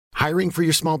Hiring for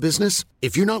your small business?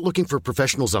 If you're not looking for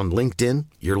professionals on LinkedIn,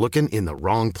 you're looking in the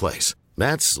wrong place.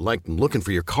 That's like looking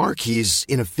for your car keys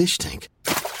in a fish tank.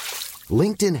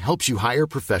 LinkedIn helps you hire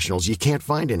professionals you can't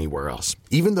find anywhere else,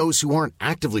 even those who aren't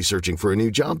actively searching for a new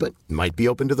job but might be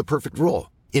open to the perfect role.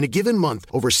 In a given month,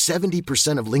 over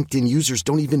 70% of LinkedIn users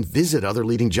don't even visit other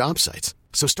leading job sites.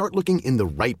 So start looking in the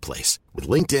right place. With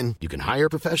LinkedIn, you can hire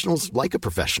professionals like a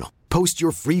professional. Post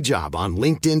your free job on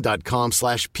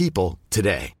linkedin.com/people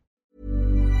today.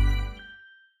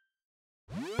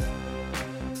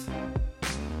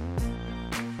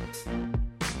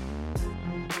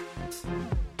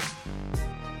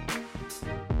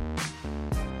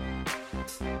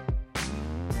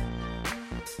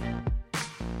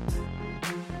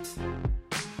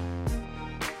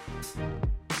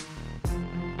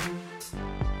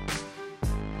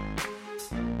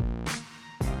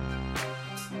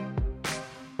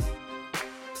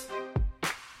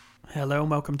 Hello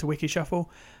and welcome to Wiki Shuffle.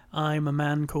 I'm a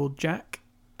man called Jack,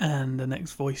 and the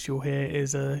next voice you'll hear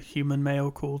is a human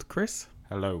male called Chris.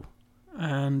 Hello.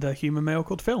 And a human male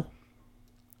called Phil.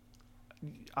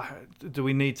 Do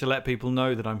we need to let people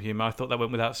know that I'm human? I thought that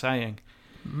went without saying.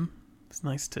 It's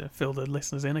nice to fill the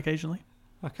listeners in occasionally.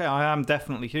 Okay, I am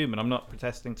definitely human. I'm not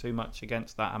protesting too much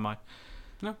against that, am I?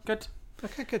 No, good.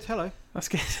 Okay, good. Hello. That's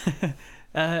good.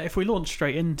 If we launch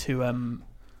straight into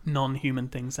non-human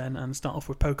things then and start off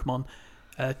with Pokemon.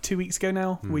 2 weeks ago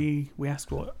now, we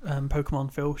asked what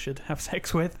Pokemon Phil should have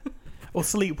sex with. Or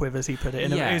sleep with, as he put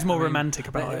it. He was more romantic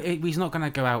about it. He's not going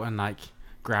to go out and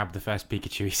grab the first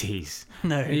Pikachu he sees.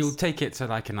 No. He'll take it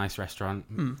to a nice restaurant,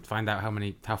 find out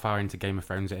how far into Game of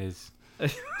Thrones it is.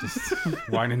 Just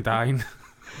wine and dine.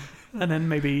 And then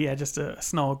maybe, just a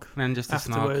snog and just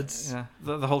afterwards. Yeah.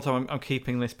 The whole time I'm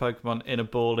keeping this Pokemon in a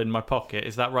ball in my pocket.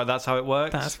 Is that right? That's how it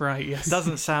works? That's right, yes. It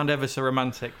doesn't sound ever so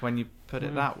romantic when you put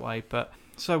it that way. But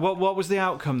so what was the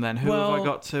outcome then? Who have I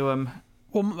got to...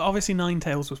 Well, obviously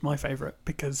Ninetales was my favourite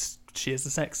because she is the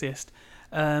sexiest.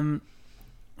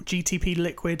 GTP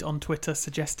Liquid on Twitter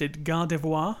suggested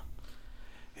Gardevoir,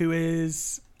 who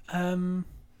is...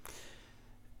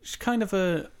 she's kind of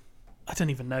a... I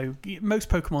don't even know. Most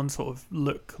Pokemon sort of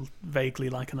look vaguely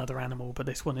like another animal, but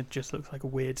this one, it just looks like a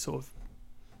weird sort of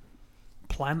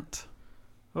plant.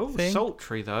 Oh, thing.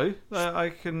 Sultry though. I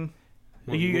can...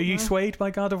 Are you swayed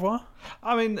by Gardevoir?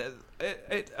 I mean,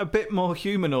 it a bit more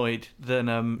humanoid than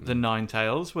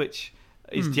Ninetales, which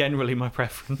is generally my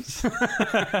preference.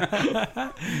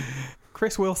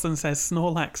 Chris Wilson says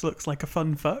Snorlax looks like a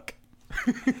fun fuck.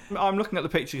 I'm looking at the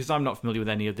picture because I'm not familiar with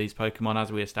any of these Pokemon,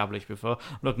 as we established before.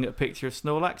 I'm looking at a picture of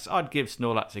Snorlax. I'd give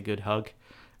Snorlax a good hug.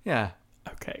 Yeah.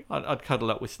 Okay. I'd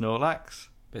cuddle up with Snorlax.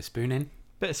 Bit of spooning.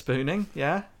 Bit of spooning,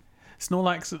 yeah.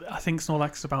 Snorlax, I think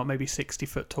Snorlax is about maybe 60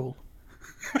 foot tall.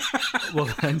 Well,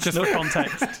 then, just for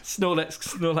context.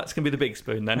 Snorlax can be the big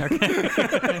spoon then. Okay.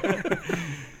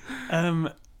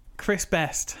 Chris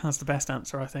Best has the best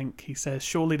answer, I think. He says,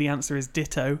 surely the answer is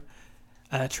Ditto.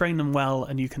 Train them well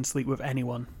and you can sleep with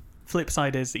anyone. Flip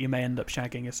side is that you may end up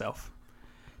shagging yourself.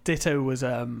 Ditto was,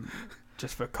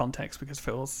 just for context because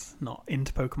Phil's not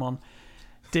into Pokemon,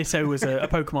 Ditto was a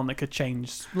Pokemon that could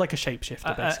change, like a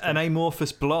shapeshifter, basically. An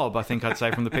amorphous blob, I think I'd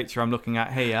say, from the picture I'm looking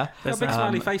at here. There's a big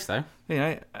smiley face, though. You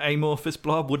know, amorphous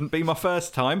blob wouldn't be my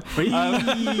first time.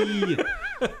 It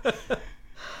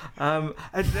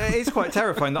is quite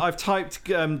terrifying that I've typed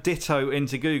Ditto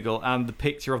into Google and the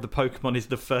picture of the Pokemon is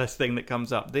the first thing that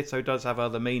comes up. Ditto does have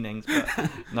other meanings, but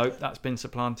nope, that's been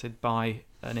supplanted by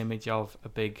an image of a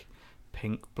big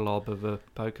pink blob of a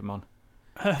Pokemon.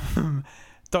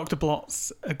 Dr.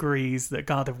 Blotz agrees that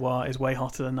Gardevoir is way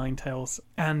hotter than Ninetales,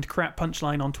 and Crap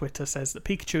Punchline on Twitter says that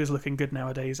Pikachu is looking good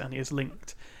nowadays and he has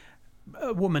linked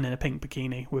a woman in a pink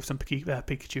bikini with some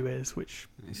Pikachu ears, which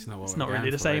it's not really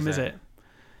the same, is it?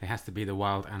 It has to be the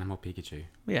wild animal Pikachu.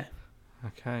 Yeah.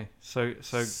 Okay. So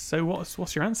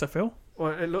what's your answer, Phil?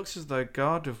 Well, it looks as though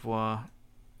Gardevoir...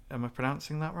 Am I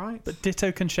pronouncing that right? But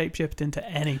Ditto can shapeshift into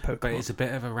any Pokemon. But it's a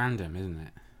bit of a random, isn't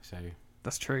it? So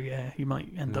that's true, yeah. You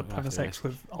might end up having sex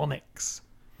with Onyx.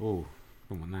 Oh,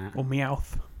 don't want that. Or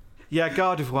Meowth. Yeah,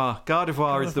 Gardevoir.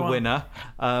 Gardevoir is the winner.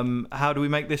 How do we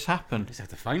make this happen? Just have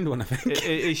to find one, I think.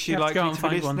 Is she likely to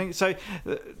be listening? One. So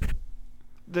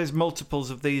there's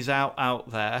multiples of these out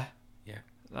there. Yeah.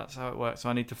 That's how it works. So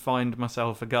I need to find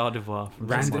myself a Gardevoir.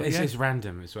 Random. It's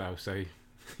random as well, so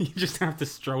you just have to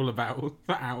stroll about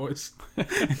for hours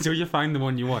until you find the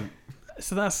one you want.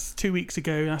 So that's 2 weeks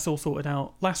ago. That's all sorted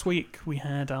out. Last week we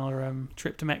had our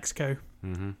trip to Mexico.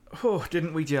 Mm-hmm. Oh,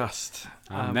 didn't we just?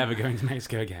 I'm never going to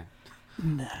Mexico again.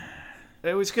 No.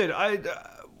 It was good.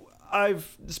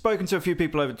 I've spoken to a few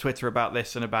people over Twitter about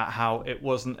this and about how it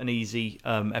wasn't an easy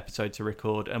episode to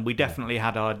record, and we definitely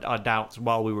had our doubts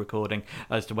while we were recording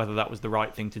as to whether that was the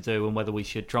right thing to do and whether we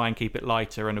should try and keep it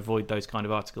lighter and avoid those kind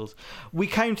of articles. We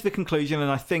came to the conclusion,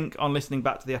 and I think on listening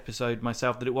back to the episode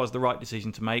myself, that it was the right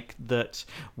decision to make, that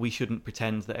we shouldn't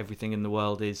pretend that everything in the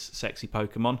world is sexy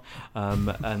Pokemon,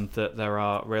 and that there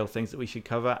are real things that we should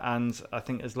cover. And I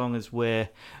think as long as we're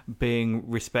being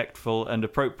respectful and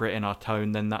appropriate in our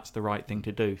tone, then that's the right thing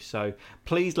to do. So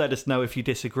please let us know if you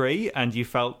disagree and you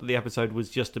felt the episode was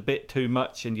just a bit too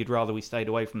much and you'd rather we stayed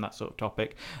away from that sort of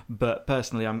topic. But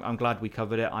personally, I'm glad we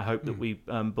covered it. I hope that we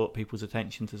brought people's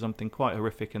attention to something quite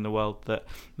horrific in the world that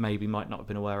maybe might not have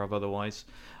been aware of otherwise.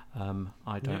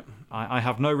 I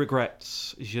have no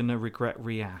regrets. Je ne regrette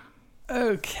rien.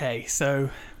 Okay,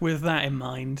 so with that in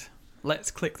mind,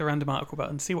 let's click the random article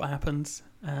button, see what happens,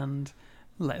 and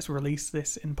let's release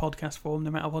this in podcast form no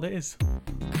matter what it is.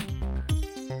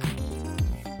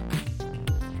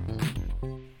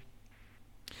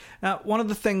 Now, one of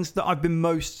the things that I've been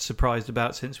most surprised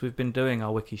about since we've been doing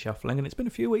our wiki shuffling, and it's been a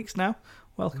few weeks now,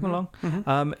 welcome along,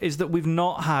 is that we've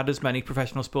not had as many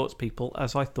professional sports people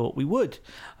as I thought we would.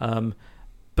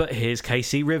 But here's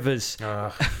Casey Rivers.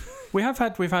 We've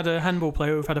had a handball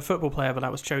player, we've had a football player, but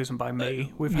that was chosen by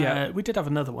me. We did have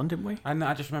another one, didn't we? And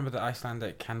I just remember the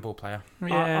Icelandic handball player.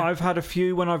 Yeah. I've had a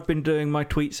few when I've been doing my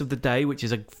tweets of the day, which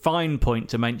is a fine point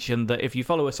to mention that if you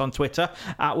follow us on Twitter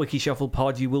at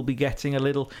WikiShufflePod, you will be getting a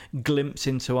little glimpse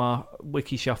into our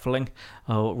wiki shuffling,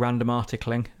 or random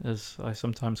articling, as I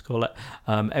sometimes call it,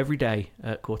 every day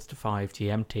at 4:45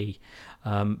 GMT.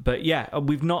 But yeah,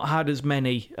 we've not had as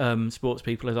many sports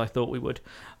people as I thought we would.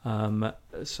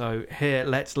 So here,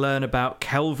 let's learn about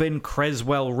Kelvin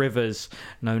Creswell Rivers,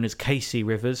 known as Casey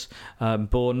Rivers,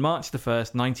 born March the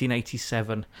 1st,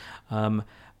 1987.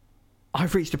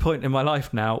 I've reached a point in my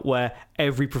life now where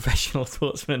every professional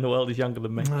sportsman in the world is younger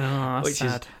than me, which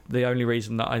sad. is the only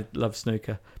reason that I love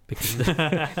snooker, because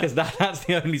that's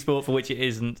the only sport for which it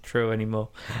isn't true anymore.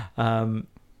 An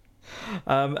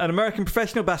American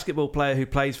professional basketball player who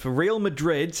plays for Real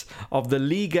Madrid of the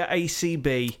Liga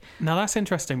ACB. Now that's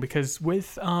interesting, because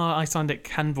with our Icelandic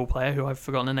handball player, who I've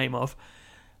forgotten the name of,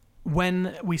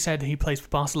 when we said he plays for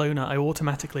Barcelona, I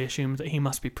automatically assumed that he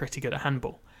must be pretty good at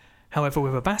handball. However,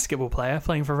 with a basketball player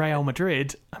playing for Real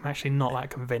Madrid, I'm actually not that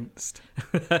convinced.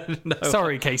 No.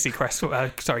 Sorry, Casey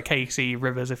Casey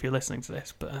Rivers, if you're listening to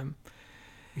this, but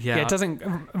it doesn't.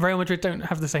 Real Madrid don't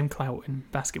have the same clout in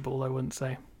basketball, I wouldn't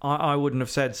say. I wouldn't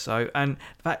have said so. And in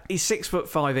fact, he's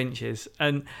 6'5",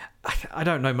 and I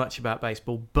don't know much about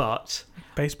baseball, but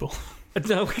Baseball.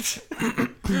 no. So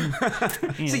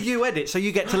you edit, so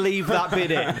you get to leave that bit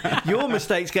in. Your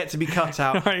mistakes get to be cut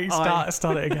out. Right,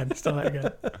 start it again.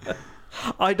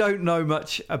 I don't know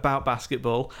much about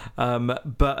basketball,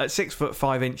 but at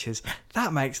 6'5",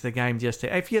 that makes the game just.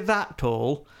 If you're that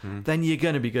tall, then you're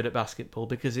going to be good at basketball,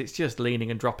 because it's just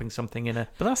leaning and dropping something in a.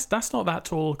 But that's not that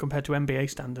tall compared to NBA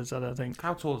standards, I don't think.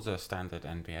 How tall is a standard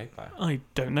NBA player? I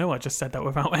don't know. I just said that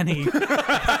without any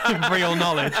real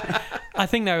knowledge. I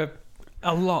think there are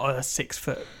a lot of 6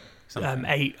 foot,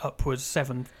 8 upwards,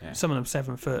 7. Yeah. Some of them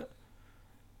 7 foot.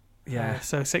 Yeah,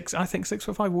 so I think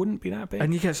 6'5" wouldn't be that big.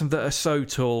 And you get some that are so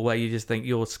tall where you just think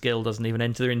your skill doesn't even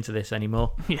enter into this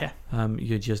anymore. Yeah,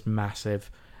 you're just massive.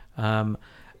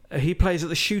 He plays at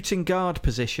the shooting guard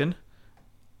position.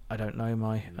 I don't know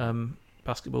my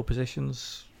basketball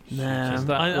positions. Nah, Is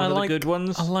that one of the good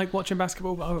ones? I like watching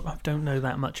basketball, but I don't know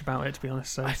that much about it, to be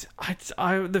honest. So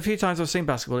the few times I've seen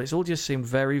basketball, it's all just seemed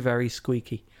very, very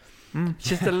squeaky.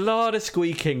 Just a lot of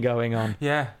squeaking going on.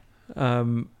 Yeah.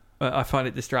 I find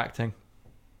it distracting.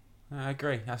 I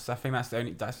agree. I think that's the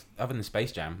only. That's other than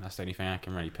Space Jam. That's the only thing I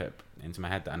can really put into my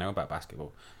head that I know about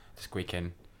basketball.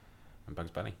 Squeaking and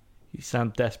Bugs Bunny. You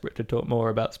sound desperate to talk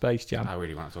more about Space Jam. I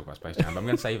really want to talk about Space Jam, but I'm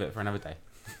going to save it for another day.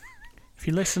 If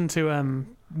you listen to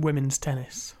women's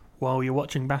tennis while you're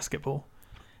watching basketball,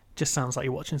 it just sounds like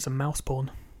you're watching some mouse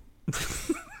porn.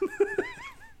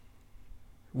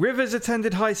 Rivers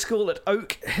attended high school at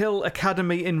Oak Hill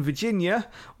Academy in Virginia.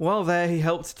 While there, he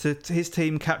helped his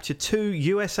team capture 2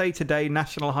 USA Today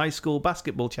National High School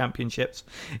Basketball Championships.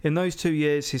 In those 2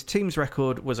 years, his team's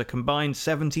record was a combined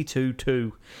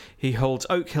 72-2. He holds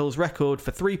Oak Hill's record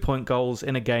for 3-point goals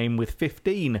in a game with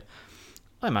 15.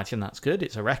 I imagine that's good.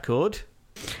 It's a record.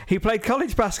 He played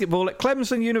college basketball at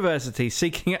Clemson University,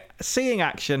 seeing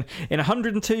action in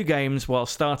 102 games while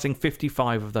starting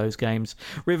 55 of those games.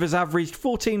 Rivers averaged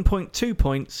 14.2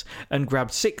 points and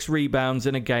grabbed 6 rebounds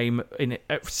a game in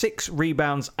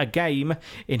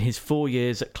his 4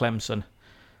 years at Clemson.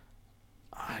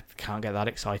 I can't get that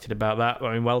excited about that.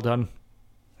 I mean, well done.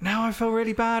 Now I feel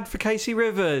really bad for Casey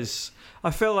Rivers.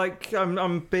 I feel like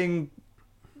I'm being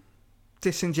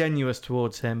disingenuous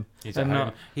towards him. He's and at not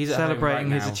home. He's at celebrating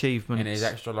home right his now achievements. in his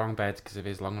extra long bed because of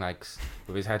his long legs,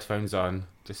 with his headphones on,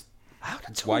 just How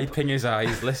do tall, wiping his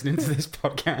eyes, listening to this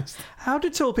podcast. how do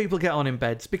tall people get on in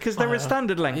beds? Because they're a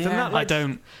standard length. Yeah, and that, I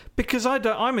don't. Because I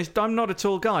don't. I'm not a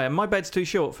tall guy, and my bed's too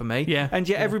short for me. Yeah. And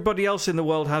yet Yeah. everybody else in the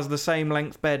world has the same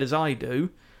length bed as I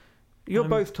do. You're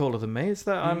both taller than me. Is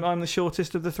that I'm the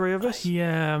shortest of the three of us?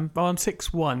 Yeah, well, I'm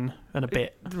 6'1" and a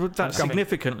bit. That's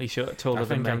significantly taller I than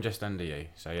think me. I'm just under you,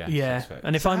 so yeah. Yeah, 6 foot.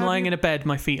 and if So I'm how lying do you- in a bed,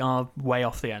 my feet are way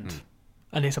off the end,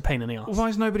 and it's a pain in the arse. Why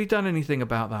has nobody done anything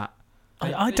about that?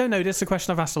 I don't know. This is a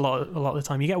question I've asked a lot of the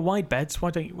time. You get wide beds.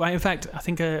 Why don't you? Well, in fact, I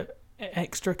think a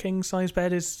extra king size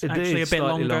bed is actually a bit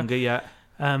slightly longer. Yeah.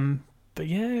 But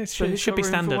yeah, it So should, who's should got be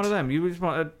room for standard. one of them. You just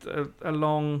want a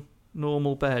long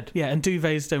normal bed. Yeah, and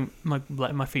duvets don't.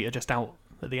 My feet are just out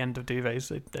at the end of duvets.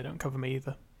 They don't cover me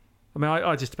either. I mean,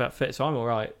 I just about fit, so I'm all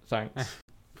right. Thanks.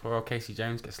 Poor old Casey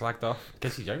Jones gets slagged off.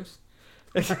 Casey Jones?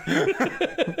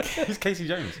 Who's Casey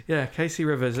Jones? Yeah, Casey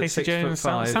Rivers at Casey Jones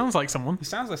 6'5". sounds like someone. He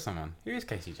sounds like someone. Who is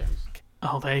Casey Jones?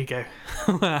 Oh, there you go.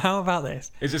 How about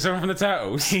this? Is it someone from the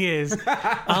Turtles? He is.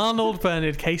 Arnold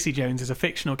Bernard Casey Jones is a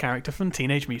fictional character from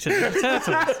Teenage Mutant Ninja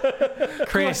Turtles. Of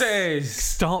Chris, course it is.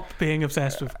 stop being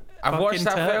obsessed with I've watched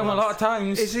fucking that film a turtles. lot of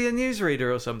times. Is he a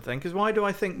newsreader or something? Because why do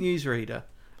I think newsreader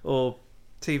or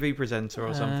TV presenter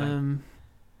or something?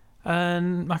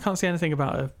 And I can't see anything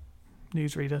about a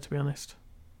newsreader, to be honest.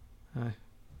 Oh,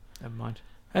 never mind.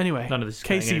 Anyway, None of this is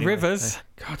Casey going anywhere, Rivers. so.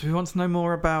 God, do we want to know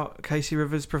more about Casey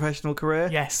Rivers' professional career?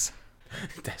 Yes.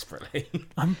 Desperately.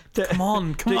 Come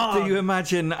on. Do you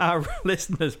imagine our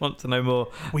listeners want to know more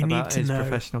We about need to his know.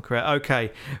 professional career?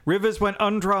 Okay. Rivers went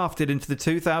undrafted into the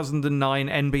 2009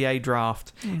 NBA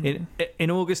draft. In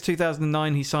August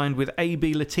 2009, he signed with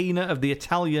AB Latina of the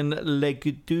Italian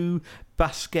Legidu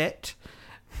Basket.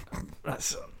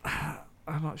 That's...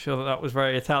 I'm not sure that was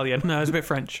very Italian. No, it's a bit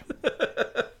French.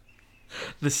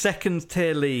 The second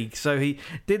tier league. So he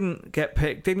didn't get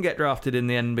drafted in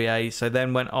the NBA, so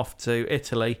then went off to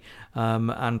Italy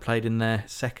and played in their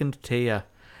second tier.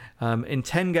 In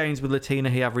 10 games with Latina,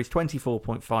 he averaged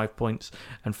 24.5 points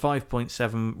and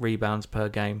 5.7 rebounds per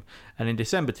game. And in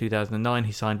December 2009,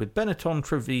 he signed with Benetton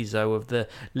Treviso of the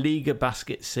Liga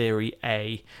Basket Serie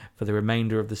A for the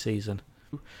remainder of the season.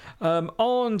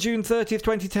 On June 30th,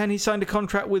 2010, he signed a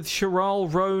contract with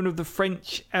Charal Rhone of the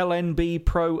French LNB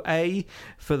Pro A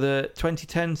for the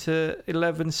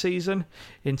 2010-11 season.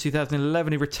 In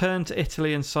 2011, he returned to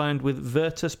Italy and signed with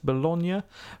Virtus Bologna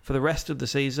for the rest of the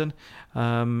season.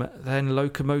 Then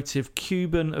Lokomotiv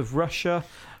Kuban of Russia.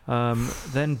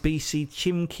 Then BC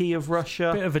Chimki of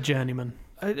Russia. Bit of a journeyman.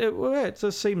 It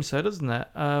does seem so, doesn't it?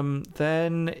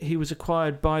 Then he was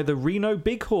acquired by the Reno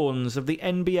Bighorns of the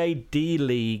NBA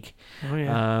D-League. Oh,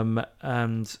 yeah.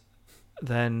 And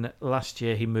then last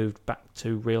year he moved back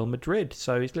to Real Madrid.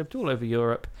 So he's lived all over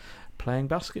Europe playing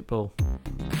basketball.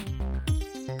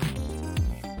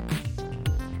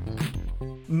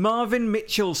 Marvin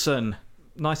Mitchelson.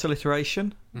 Nice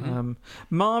alliteration.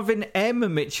 Marvin M.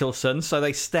 Mitchelson. So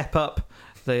they step up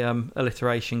the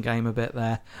alliteration game a bit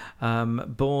there.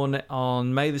 Born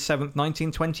on May the 7th,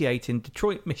 1928 in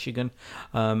Detroit, Michigan,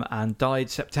 and died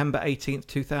September 18th,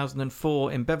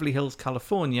 2004 in Beverly Hills,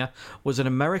 California, was an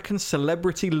American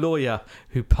celebrity lawyer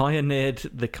who pioneered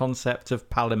the concept of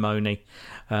palimony,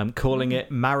 calling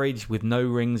it marriage with no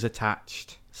rings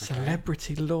attached. Okay.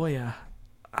 Celebrity lawyer.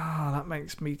 That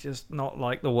makes me just not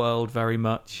like the world very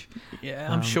much.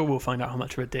 Yeah, I'm sure we'll find out how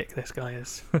much of a dick this guy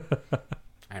is.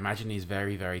 I imagine he's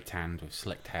very, very tanned with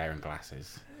slicked hair and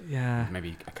glasses. Yeah.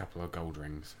 Maybe a couple of gold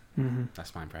rings.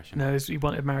 That's my impression. No, he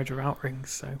wanted marriage without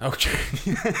rings, so... Oh,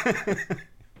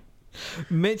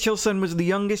 Mitchelson was the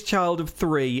youngest child of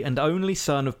 3 and only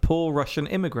son of poor Russian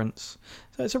immigrants.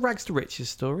 So it's a rags to riches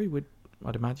story,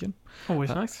 I'd imagine.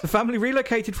 Always nice. The family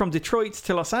relocated from Detroit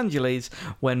to Los Angeles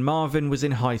when Marvin was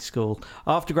in high school.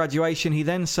 After graduation, he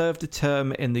then served a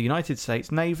term in the United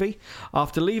States Navy.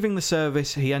 After leaving the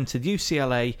service, he entered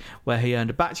UCLA, where he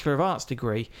earned a Bachelor of Arts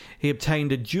degree. He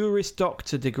obtained a Juris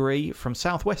Doctor degree from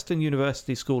Southwestern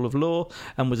University School of Law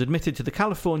and was admitted to the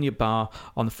California Bar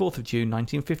on the 4th of June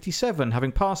 1957,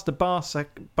 having passed the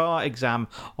bar exam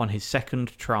on his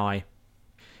second try.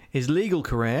 His legal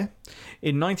career.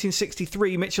 In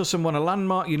 1963, Mitchelson won a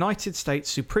landmark United States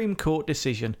Supreme Court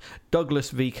decision, Douglas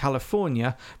v.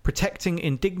 California, protecting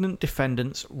indignant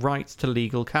defendants' rights to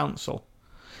legal counsel.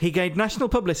 He gained national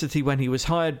publicity when he was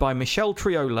hired by Michelle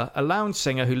Triola, a lounge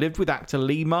singer who lived with actor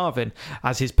Lee Marvin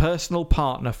as his personal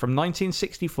partner from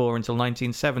 1964 until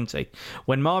 1970,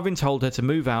 when Marvin told her to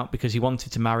move out because he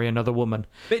wanted to marry another woman.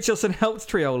 Mitchelson helped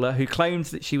Triola, who claimed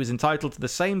that she was entitled to the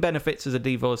same benefits as a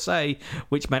divorcee,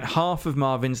 which meant half of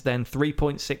Marvin's then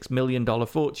 $3.6 million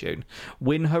fortune,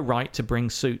 win her right to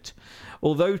bring suit.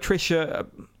 Although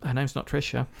her name's not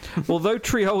Tricia, although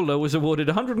Triola was awarded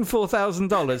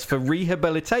 $104,000 for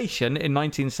rehabilitation in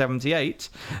 1978,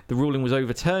 the ruling was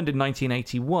overturned in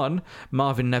 1981.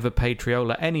 Marvin never paid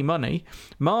Triola any money.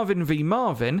 Marvin v.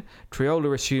 Marvin,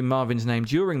 Triola assumed Marvin's name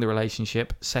during the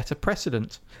relationship, set a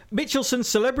precedent. Mitchelson's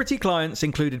celebrity clients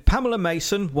included Pamela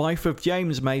Mason, wife of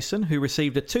James Mason, who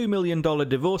received a $2 million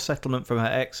divorce settlement from her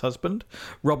ex-husband,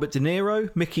 Robert De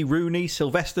Niro, Mickey Rooney,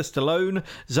 Sylvester Stallone,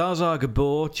 Zsa Zsa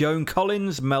Gabor, Joan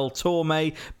Collins, Mel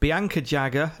Torme, Bianca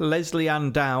Jagger, Leslie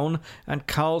Ann Down, and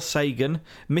Carl Sagan,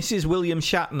 Mrs. William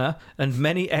Shatner, and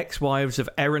many ex-wives of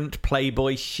errant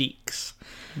Playboy sheiks.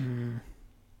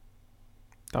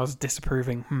 That was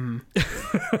disapproving.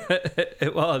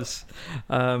 It was.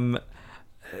 Zsa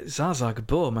Zsa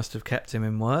Gabor must have kept him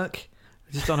in work,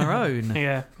 just on her own.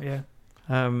 Yeah.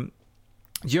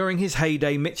 During his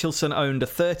heyday, Mitchelson owned a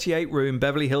 38-room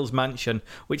Beverly Hills mansion,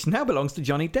 which now belongs to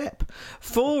Johnny Depp,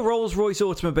 4 Rolls-Royce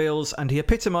automobiles, and he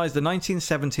epitomised the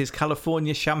 1970s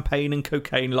California champagne and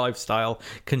cocaine lifestyle,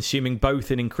 consuming both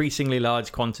in increasingly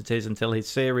large quantities until his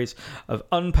series of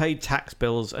unpaid tax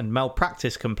bills and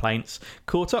malpractice complaints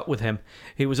caught up with him.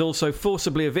 He was also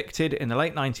forcibly evicted in the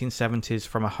late 1970s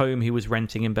from a home he was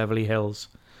renting in Beverly Hills.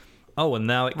 Oh, and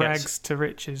now it gets... Rags to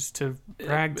riches to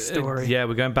rags story. Yeah,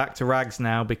 we're going back to rags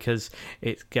now because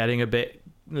it's getting a bit...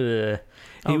 Good,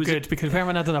 because we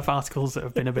haven't had enough articles that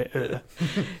have been a bit...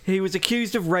 He was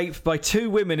accused of rape by 2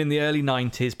 women in the early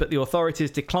 90s, but the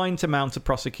authorities declined to mount a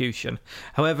prosecution.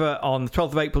 However, on the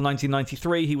 12th of April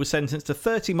 1993, he was sentenced to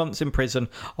 30 months in prison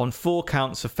on 4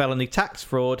 counts of felony tax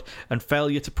fraud and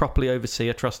failure to properly oversee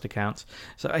a trust account.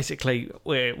 So basically,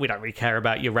 we don't really care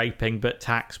about your raping, but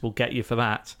tax will get you for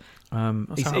that.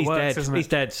 He's works, dead. He's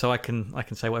dead, so I can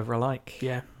say whatever I like.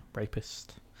 Yeah.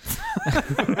 Rapist.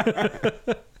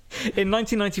 In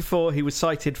 1994, he was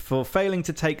cited for failing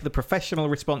to take the professional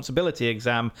responsibility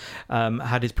exam,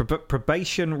 had his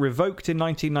probation revoked in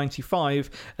 1995,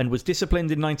 and was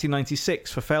disciplined in 1996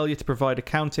 for failure to provide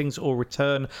accountings or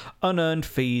return unearned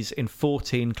fees in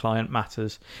 14 client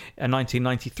matters. A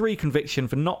 1993 conviction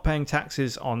for not paying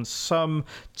taxes on some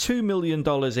 $2 million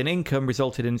in income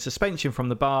resulted in suspension from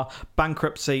the bar,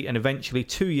 bankruptcy, and eventually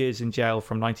 2 years in jail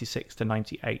from 96 to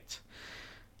 98.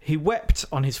 He wept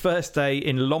on his first day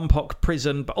in Lompoc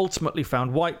prison, but ultimately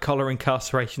found white-collar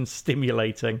incarceration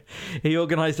stimulating. He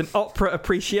organised an opera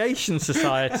appreciation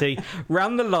society,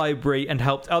 ran the library, and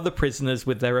helped other prisoners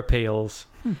with their appeals.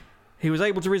 He was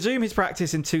able to resume his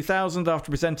practice in 2000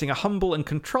 after presenting a humble and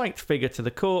contrite figure to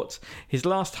the court. His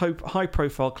last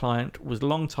high-profile client was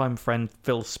longtime friend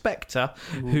Phil Spector,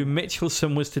 who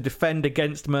Mitchelson was to defend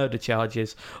against murder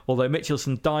charges, although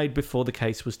Mitchelson died before the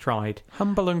case was tried.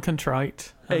 Humble and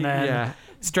contrite, and then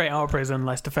straight out of prison,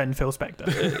 let's defend Phil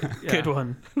Spector. Good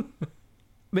one.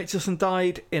 Mitchelson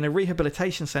died in a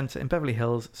rehabilitation centre in Beverly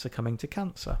Hills, succumbing to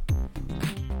cancer.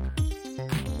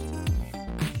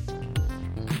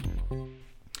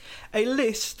 A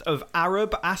list of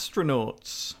Arab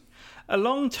astronauts. A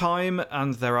long time,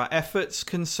 and there are efforts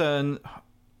concern...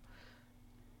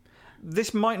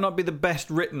 This might not be the best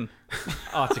written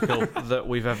article that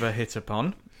we've ever hit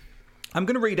upon. I'm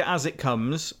going to read it as it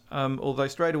comes, although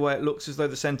straight away it looks as though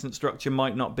the sentence structure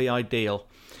might not be ideal.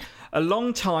 A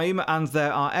long time, and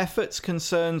there are efforts,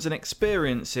 concerns, and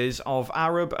experiences of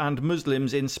Arab and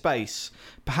Muslims in space.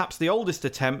 Perhaps the oldest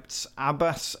attempts,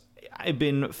 Abbas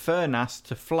Ibn Firnas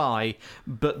to fly,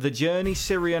 but the journey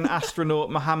Syrian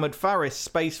astronaut Mohammad Faris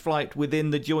spaceflight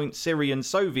within the joint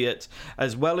Syrian-Soviet,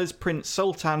 as well as Prince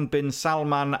Sultan bin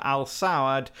Salman Al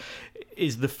Saud,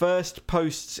 is the first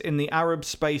posts in the Arab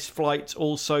space flight.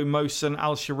 Also, Mohsen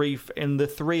Al Sharif in the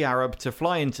 3 Arab to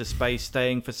fly into space,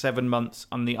 staying for 7 months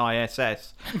on the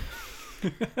ISS.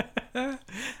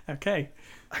 Okay.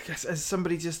 I guess, has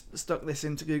somebody just stuck this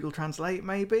into Google Translate,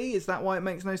 maybe? Is that why it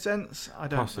makes no sense? I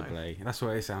don't know. Possibly. That's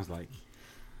what it sounds like.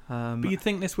 But you'd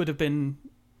think this would have been,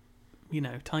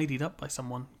 tidied up by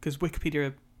someone, because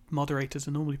Wikipedia moderators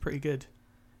are normally pretty good.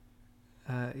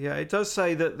 Yeah, it does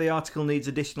say that the article needs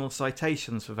additional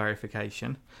citations for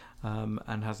verification,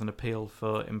 and has an appeal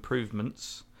for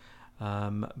improvements,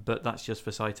 but that's just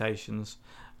for citations.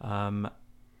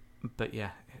 But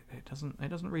yeah, it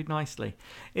doesn't read nicely.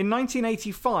 In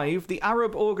 1985, the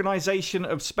Arab Organization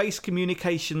of Space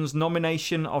Communications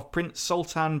nomination of Prince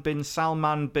Sultan bin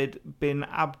Salman bin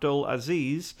Abdul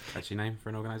Aziz. That's your name for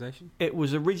an organisation? It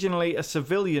was originally a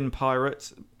civilian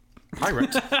pirate.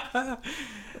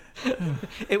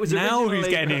 It was now originally, who's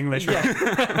getting English right?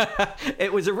 Yeah.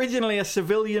 It was originally a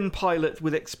civilian pilot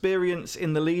with experience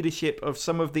in the leadership of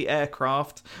some of the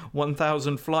aircraft,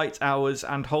 1,000 flight hours,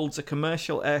 and holds a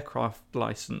commercial aircraft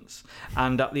license.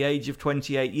 And at the age of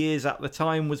 28 years at the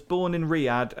time, was born in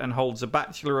Riyadh and holds a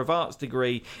Bachelor of Arts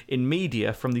degree in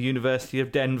media from the University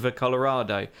of Denver,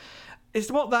 Colorado.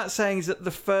 Is what that's saying is that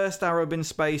the first Arab in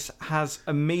space has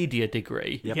a media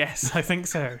degree? Yep. Yes, I think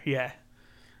so, yeah.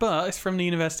 But it's from the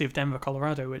University of Denver,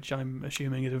 Colorado, which I'm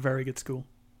assuming is a very good school.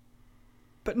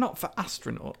 But not for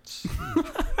astronauts.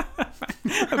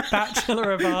 A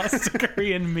Bachelor of Arts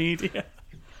degree in media.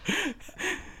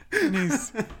 And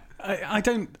he's... I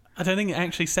don't think it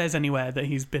actually says anywhere that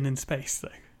he's been in space, though.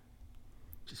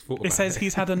 Just thought It about says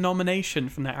he's had a nomination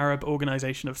from the Arab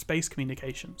Organization of Space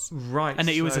Communications. Right. And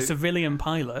that he was a so- civilian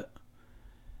pilot.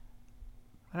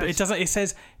 But it doesn't. It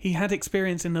says he had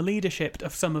experience in the leadership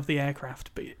of some of the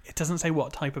aircraft, but it doesn't say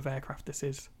what type of aircraft this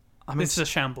is. I mean, This is a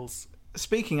shambles.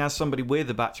 speaking as somebody with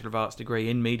a Bachelor of Arts degree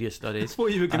in media I studies...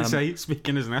 thought you were going to say,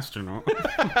 speaking as an astronaut.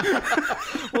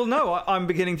 Well, no, I'm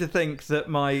beginning to think that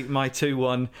my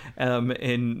 2-1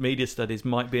 in media studies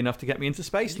might be enough to get me into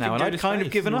space now, and go I'd to kind of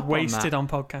space. given up Wasted on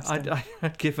that. on podcasting.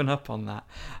 I'd given up on that.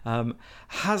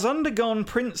 Has undergone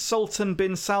Prince Sultan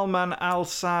bin Salman Al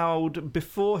Saud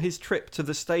before his trip to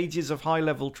the stages of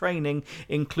high-level training,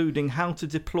 including how to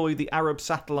deploy the Arab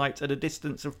satellite at a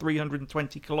distance of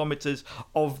 320 kilometres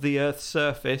of the Earth's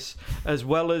surface, as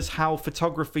well as how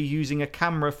photography using a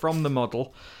camera from the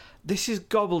model. This is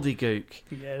gobbledygook.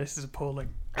 Yeah, this is appalling.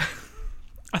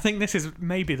 I think this is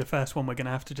maybe the first one we're going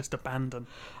to have to just abandon.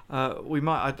 We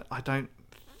might. I don't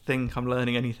think I'm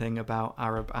learning anything about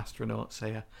Arab astronauts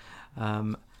here.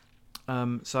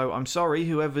 So I'm sorry,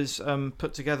 whoever's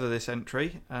put together this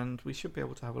entry, and we should be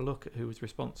able to have a look at who was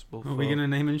responsible. Are we going to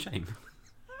name and shame?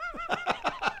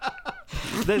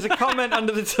 There's a comment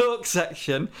under the talk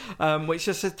section which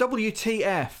just says,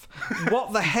 WTF,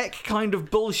 what the heck kind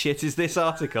of bullshit is this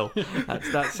article?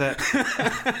 That's it.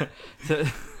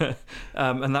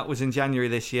 And that was in January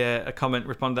this year. A comment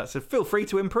responded that said, feel free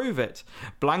to improve it.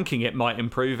 Blanking it might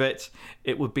improve it.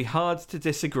 It would be hard to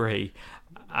disagree.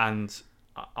 And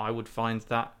I would find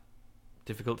that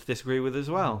difficult to disagree with as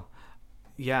well.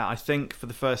 Yeah, I think for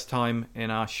the first time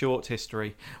in our short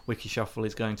history, Wikishuffle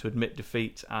is going to admit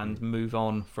defeat and move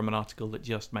on from an article that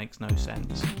just makes no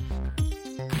sense.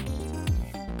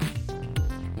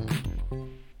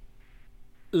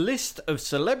 List of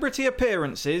celebrity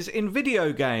appearances in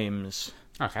video games.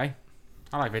 Okay.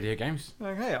 I like video games.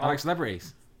 Okay, I like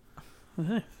celebrities.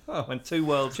 Oh, when two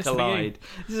worlds Just for you. collide.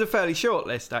 This is a fairly short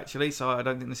list, actually, so I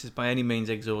don't think this is by any means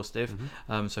exhaustive.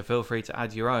 So feel free to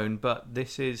add your own. But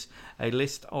this is a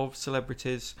list of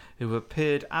celebrities who have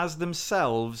appeared as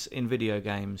themselves in video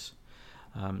games.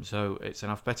 So it's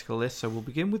an alphabetical list. So we'll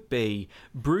begin with B.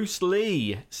 Bruce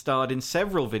Lee starred in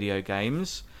several video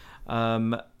games,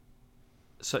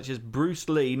 such as Bruce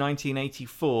Lee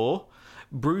 1984.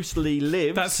 Bruce Lee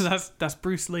Lives. That's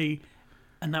Bruce Lee,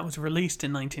 and that was released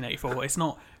in 1984. It's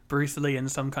not Bruce Lee in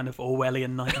some kind of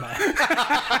Orwellian nightmare.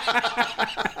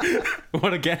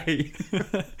 What a gay.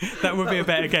 That would be a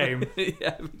better game.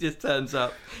 Yeah, it just turns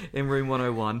up in room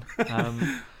 101.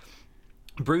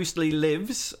 Bruce Lee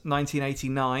Lives,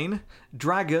 1989.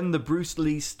 Dragon, The Bruce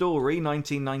Lee Story,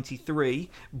 1993.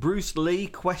 Bruce Lee,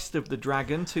 Quest of the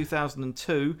Dragon,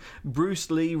 2002.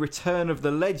 Bruce Lee, Return of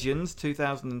the Legends,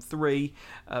 2003.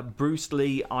 Bruce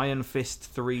Lee, Iron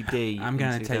Fist 3D, I'm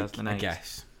going to take 2008. a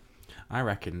guess. I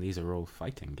reckon these are all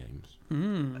fighting games.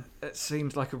 It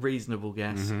seems like a reasonable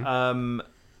guess. Mm-hmm.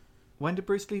 When did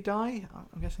Bruce Lee die?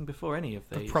 I'm guessing before any of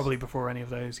these. Probably before any of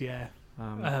those, yeah.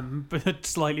 But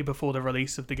slightly before the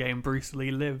release of the game Bruce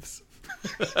Lee Lives.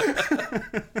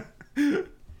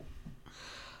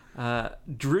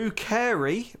 Drew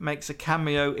Carey makes a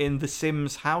cameo in The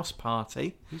Sims House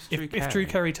Party. Who's If Drew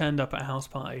Carey turned up at a house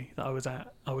party that I was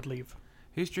at, I would leave.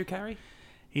 Who's Drew Carey?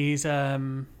 He's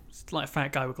like a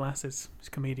fat guy with glasses. He's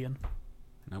a comedian.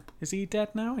 Nope. Is he dead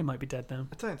now? He might be dead now.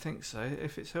 I don't think so.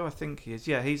 If it's who I think he is.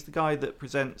 Yeah, he's the guy that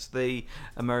presents the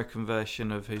American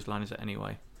version of Whose Line Is It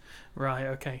Anyway? Right,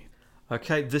 okay.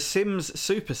 Okay, The Sims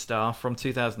Superstar from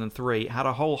 2003 had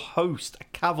a whole host, a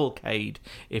cavalcade,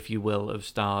 if you will, of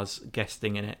stars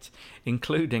guesting in it,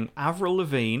 including Avril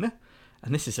Lavigne,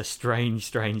 and this is a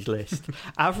strange list.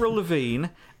 Avril Lavigne,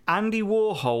 Andy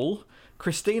Warhol,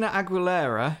 Christina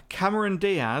Aguilera, Cameron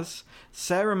Diaz,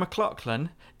 Sarah McLachlan,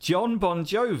 John Bon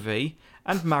Jovi,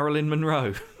 and Marilyn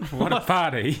Monroe. What a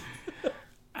party!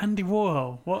 Andy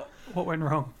Warhol. What went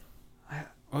wrong?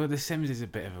 Well, The Sims is a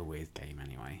bit of a weird game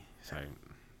anyway, so...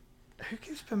 Who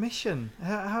gives permission?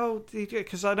 How do you do it?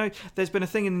 Because I know there's been a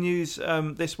thing in the news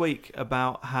this week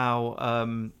about how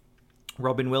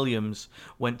Robin Williams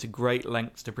went to great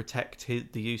lengths to protect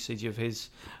the usage of his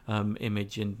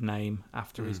image and name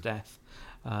after his death.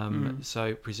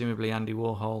 So presumably Andy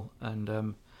Warhol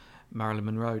and Marilyn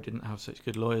Monroe didn't have such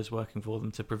good lawyers working for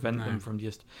them to prevent them from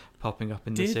just popping up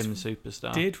in The Sims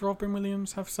Superstar. Did Robin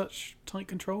Williams have such tight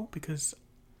control? Because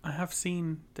I have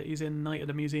seen that he's in Night at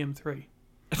the Museum 3.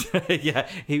 Yeah,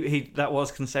 he that was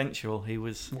consensual. He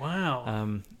was.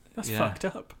 Wow. That's fucked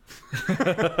up.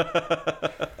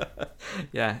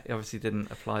 Yeah, he obviously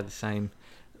didn't apply the same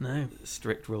No.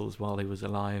 strict rules while he was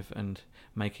alive and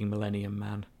making Millennium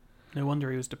Man. No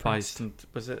wonder he was depressed.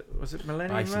 Was it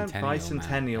Millennium Man?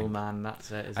 Bicentennial Man.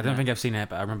 That's it. I don't think I've seen it,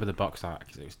 but I remember the box art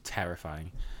because it was terrifying.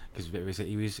 Because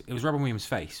it was Robin Williams'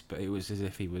 face, but it was as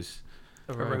if he was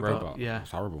a robot. Yeah, it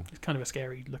was horrible. It's kind of a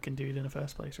scary looking dude in the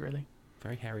first place, really.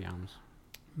 Very hairy arms.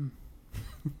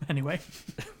 Anyway.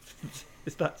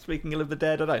 Is that speaking of the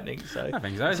dead? I don't think so. I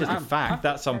think so. It's just a fact.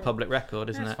 That's on public record,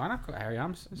 isn't it's it? Fine. I've got hairy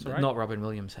arms. It's all right. Not Robin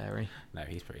Williams hairy. No,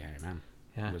 he's pretty hairy man.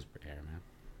 Yeah. He was a pretty hairy man.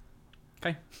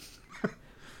 Okay.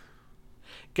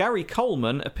 Gary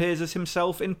Coleman appears as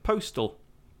himself in Postal.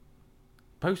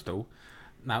 Postal?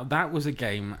 Now, that was a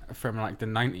game from like the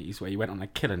 90s where you went on a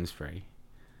killing spree.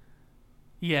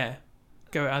 Yeah.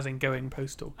 Going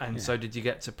postal. And so did you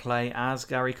get to play as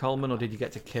Gary Coleman or did you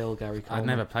get to kill Gary Coleman? I've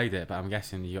never played it, but I'm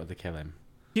guessing you got to kill him.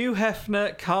 Hugh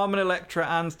Hefner, Carmen Electra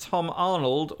and Tom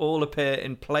Arnold all appear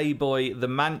in Playboy The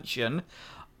Mansion.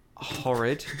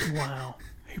 Horrid. Wow.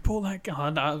 Who bought that game?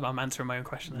 I'm answering my own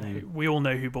question there. We all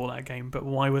know who bought that game, but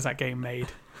why was that game made?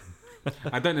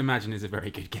 I don't imagine it's a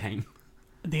very good game.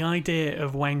 The idea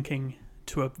of wanking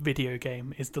to a video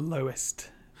game is the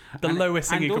lowest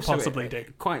thing you could possibly do.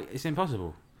 It's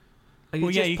impossible. Are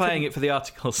you just playing it for the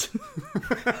articles?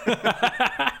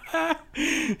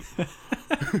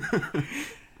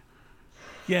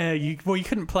 Yeah, you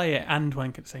couldn't play it and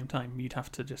wank at the same time. You'd have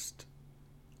to just...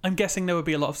 I'm guessing there would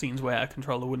be a lot of scenes where a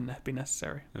controller wouldn't be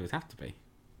necessary. It would have to be.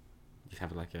 You'd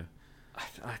have like a...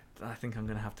 I think I'm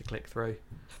going to have to click through.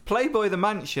 Playboy The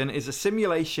Mansion is a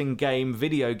simulation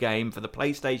video game for the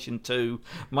PlayStation 2,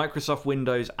 Microsoft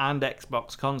Windows and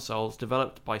Xbox consoles,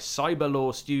 developed by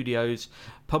Cyberlaw Studios,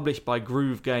 published by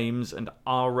Groove Games and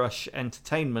R-Rush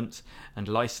Entertainment, and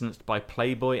licensed by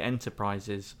Playboy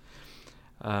Enterprises.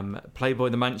 Playboy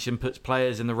The Mansion puts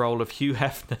players in the role of Hugh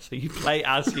Hefner, so you play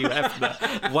as Hugh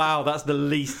Hefner. Wow, that's the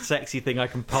least sexy thing I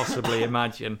can possibly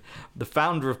imagine. The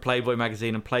founder of Playboy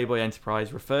magazine and Playboy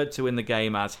Enterprise, referred to in the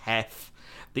game as Hef.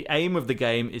 The aim of the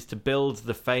game is to build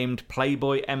the famed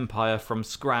Playboy empire from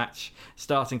scratch,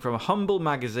 starting from a humble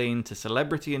magazine to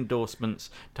celebrity endorsements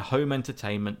to home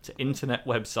entertainment to internet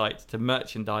websites to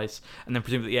merchandise, and then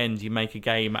presumably at the end you make a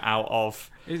game out of...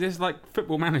 Is this like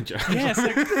Football Manager? Yeah,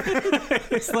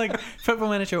 it's like Football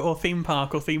Manager or Theme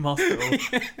Park or Theme Hospital,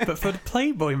 but for the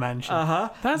Playboy Mansion.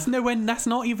 That's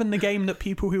not even the game that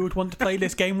people who would want to play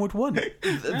this game would want.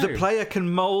 The player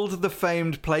can mould the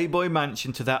famed Playboy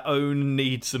Mansion to their own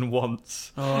needs and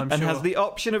wants, and has the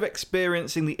option of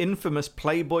experiencing the infamous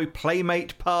Playboy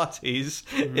Playmate parties.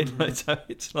 So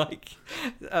it's like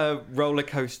a roller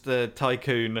coaster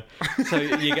tycoon. So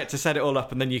you get to set it all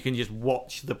up, and then you can just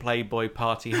watch the Playboy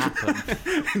party happen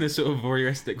in a sort of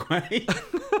voyeuristic way.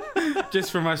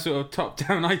 Just from a sort of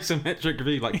top-down isometric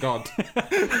view, like God.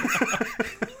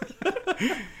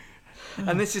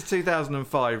 And this is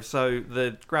 2005, so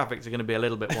the graphics are going to be a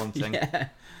little bit wanting. Yeah.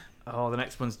 Oh, the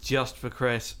next one's just for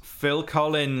Chris. Phil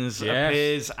Collins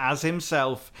appears as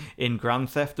himself in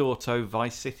Grand Theft Auto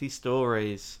Vice City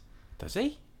Stories. Does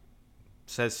he?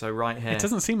 Says so right here. It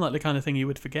doesn't seem like the kind of thing you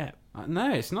would forget.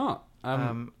 No, it's not.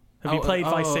 Have you played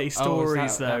Vice City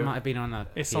Stories, though? That might have been on the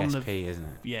it's PSP, on the, isn't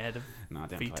it? Yeah, the No, I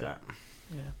didn't Vita. play that.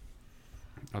 Yeah.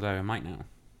 Although I might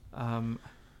now.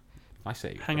 I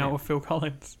see. Hang out with Phil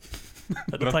Collins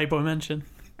at the Playboy Mansion.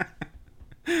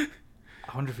 I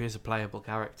wonder if he is a playable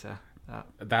character.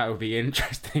 That would be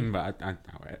interesting, but I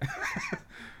doubt it.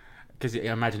 Because I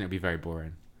imagine it would be very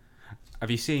boring. Have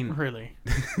you seen... Really?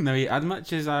 No, as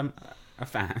much as I'm a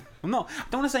fan... I don't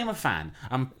want to say I'm a fan.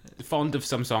 I'm fond of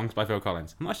some songs by Phil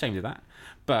Collins. I'm not ashamed of that.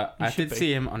 But I did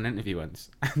see him on an interview once.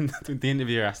 And the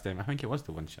interviewer asked him, I think it was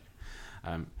the One Show,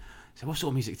 so what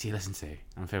sort of music do you listen to?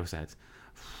 And Phil said,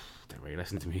 don't really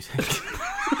listen to music.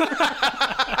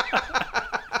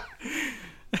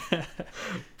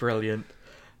 Brilliant.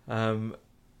 Yeah,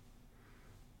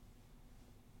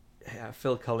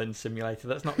 Phil Collins Simulator.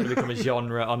 That's not going to become a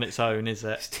genre on its own, is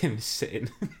it? Just him sitting,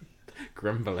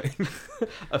 grumbling.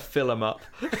 A fill 'em up.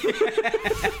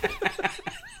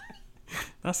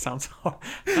 That sounds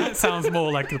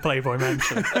more like the Playboy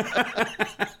Mansion.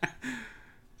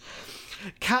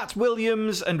 Cat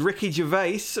Williams and Ricky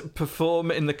Gervais perform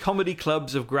in the comedy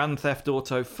clubs of Grand Theft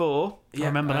Auto 4. I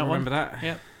remember that one. That.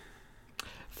 Yep.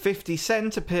 50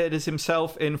 Cent appeared as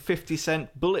himself in 50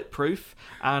 Cent Bulletproof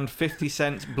and 50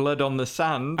 Cent's Blood on the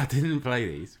Sand. I didn't play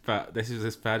these, but this is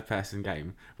this third-person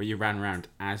game where you ran around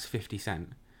as 50 Cent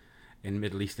in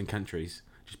Middle Eastern countries,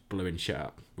 just blowing shit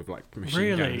up with like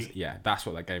machine guns. Yeah, that's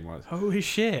what that game was. Holy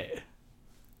shit.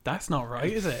 That's not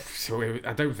right, is it? So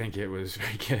I don't think it was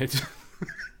very good.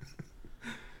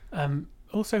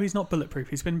 Also, he's not bulletproof.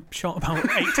 He's been shot about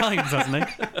 8 times, hasn't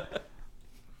he?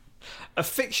 A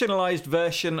fictionalised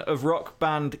version of rock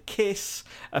band Kiss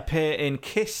appear in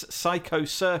Kiss Psycho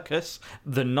Circus,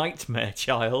 The Nightmare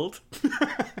Child.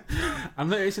 I'm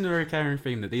noticing a recurring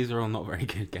theme that these are all not very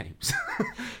good games.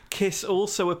 Kiss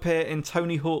also appear in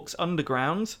Tony Hawk's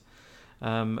Underground,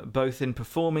 both in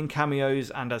performing cameos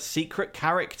and as secret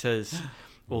characters,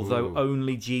 although Ooh.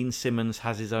 only Gene Simmons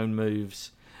has his own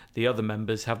moves. The other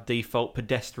members have default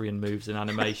pedestrian moves and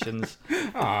animations.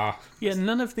 Ah, Yeah,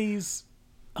 none of these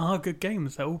are good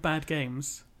games. They're all bad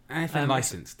games. anything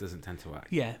licensed doesn't tend to work.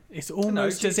 Yeah, it's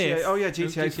almost as if... Oh, yeah,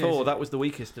 GTA GTA 4. That was the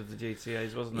weakest of the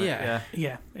GTAs, wasn't it? Yeah.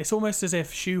 Yeah, it's almost as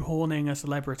if shoehorning a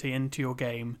celebrity into your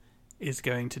game is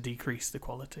going to decrease the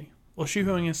quality. Or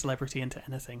shoehorning a celebrity into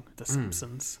anything. The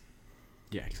Simpsons.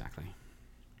 Yeah, exactly.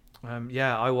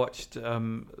 I watched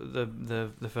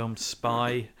the film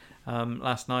Spy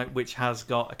last night, which has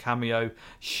got a cameo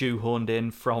shoehorned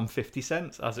in from 50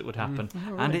 Cent, as it would happen.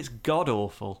 Oh, really? And it's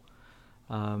god-awful.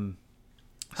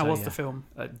 How was the film?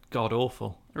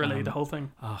 God-awful. Really, the whole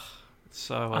thing?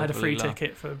 So I had a free overly long.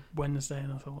 ticket for Wednesday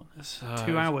and I thought, So-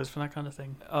 2 hours for that kind of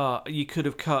thing. You could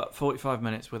have cut 45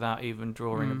 minutes without even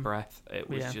drawing a breath. It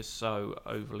was Yeah. just so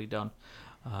overly done.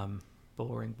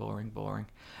 Boring.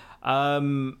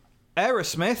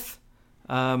 Aerosmith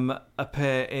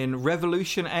appear in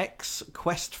Revolution X,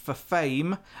 Quest for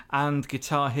Fame, and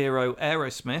Guitar Hero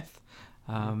Aerosmith.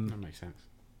 That makes sense.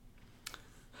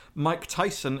 Mike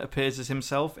Tyson appears as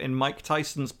himself in Mike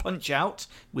Tyson's Punch-Out!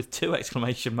 With 2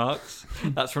 exclamation marks.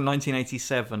 That's from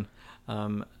 1987.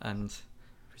 And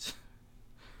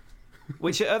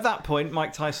which at that point,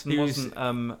 Mike Tyson wasn't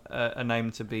a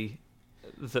name to be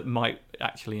that might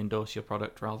actually endorse your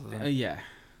product rather than... Yeah.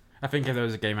 I think if there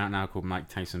was a game out now called Mike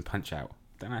Tyson Punch-Out,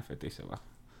 don't know if it'd do so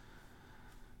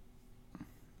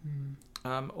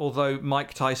well. Although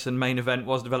Mike Tyson Main Event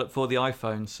was developed for the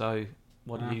iPhone, so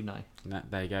what do you know?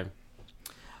 There you go.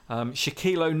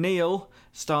 Shaquille O'Neal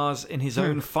stars in his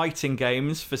own fighting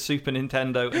games for Super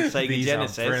Nintendo and Sega These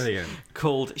Genesis are brilliant.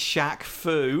 called Shaq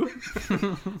Fu,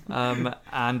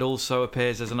 and also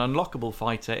appears as an unlockable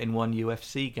fighter in one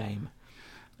UFC game.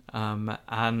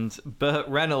 And Burt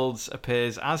Reynolds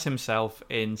appears as himself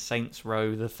in Saints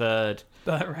Row the Third.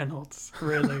 Burt Reynolds,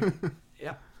 really?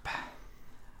 Yep.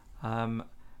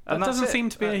 That doesn't seem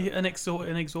to be an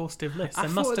exhaustive list. I There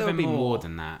thought must there have would been be more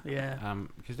than that. Yeah.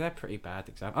 Because they're pretty bad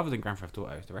examples. Other than Grand Theft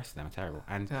Auto, the rest of them are terrible.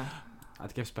 And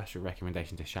I'd give special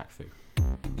recommendation to Shaq Fu.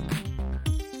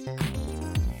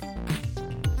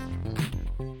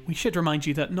 We should remind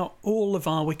you that not all of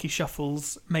our Wiki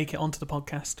Shuffles make it onto the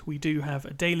podcast. We do have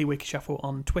a daily Wiki Shuffle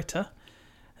on Twitter,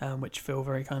 which Phil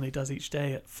very kindly does each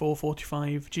day at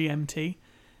 4:45 GMT.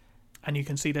 And you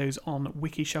can see those on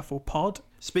Wiki Shuffle Pod.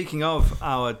 Speaking of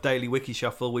our daily Wiki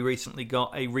Shuffle, we recently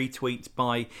got a retweet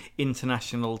by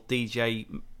international DJ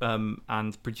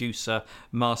and producer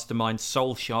Mastermind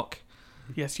Soulshock.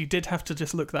 Yes, you did have to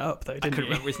just look that up, though, didn't I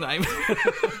couldn't you? remember his name.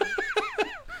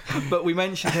 But we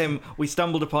mentioned him. We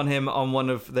stumbled upon him on one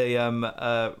of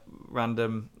the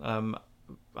random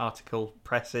article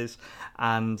presses,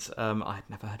 and I had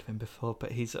never heard of him before.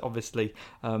 But he's obviously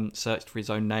searched for his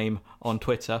own name on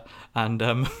Twitter, and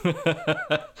and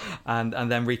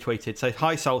then retweeted. So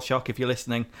hi Soulshock, if you're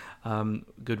listening,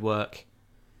 good work.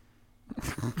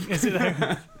 Is it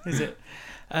though? Is it?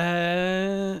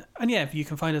 And yeah, you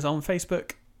can find us on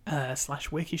Facebook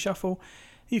 /Wiki Shuffle.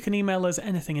 You can email us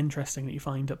anything interesting that you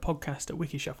find at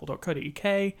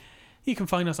podcast@wikishuffle.co.uk. You can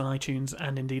find us on iTunes,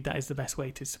 and indeed that is the best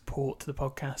way to support the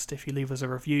podcast. If you leave us a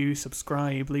review,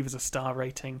 subscribe, leave us a star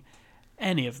rating,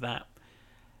 any of that.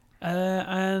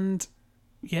 And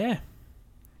yeah,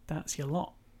 that's your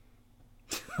lot.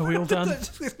 Are we all done?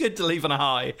 It's good to leave on a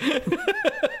high.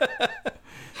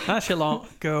 That's your lot.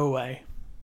 Go away.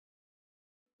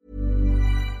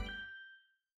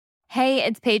 Hey,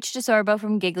 it's Paige DeSorbo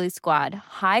from Giggly Squad.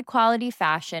 High quality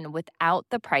fashion without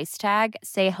the price tag.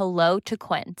 Say hello to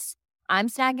Quince. I'm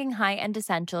snagging high-end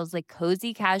essentials like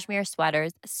cozy cashmere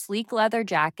sweaters, sleek leather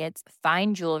jackets,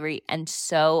 fine jewelry, and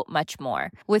so much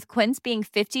more. With Quince being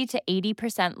 50 to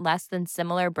 80% less than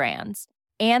similar brands.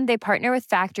 And they partner with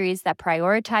factories that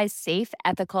prioritize safe,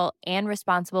 ethical, and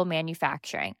responsible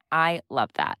manufacturing. I love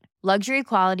that. Luxury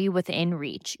quality within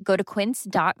reach. Go to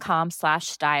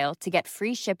quince.com/style to get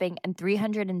free shipping and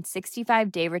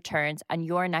 365-day returns on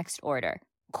your next order.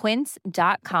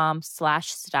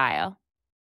 Quince.com/style.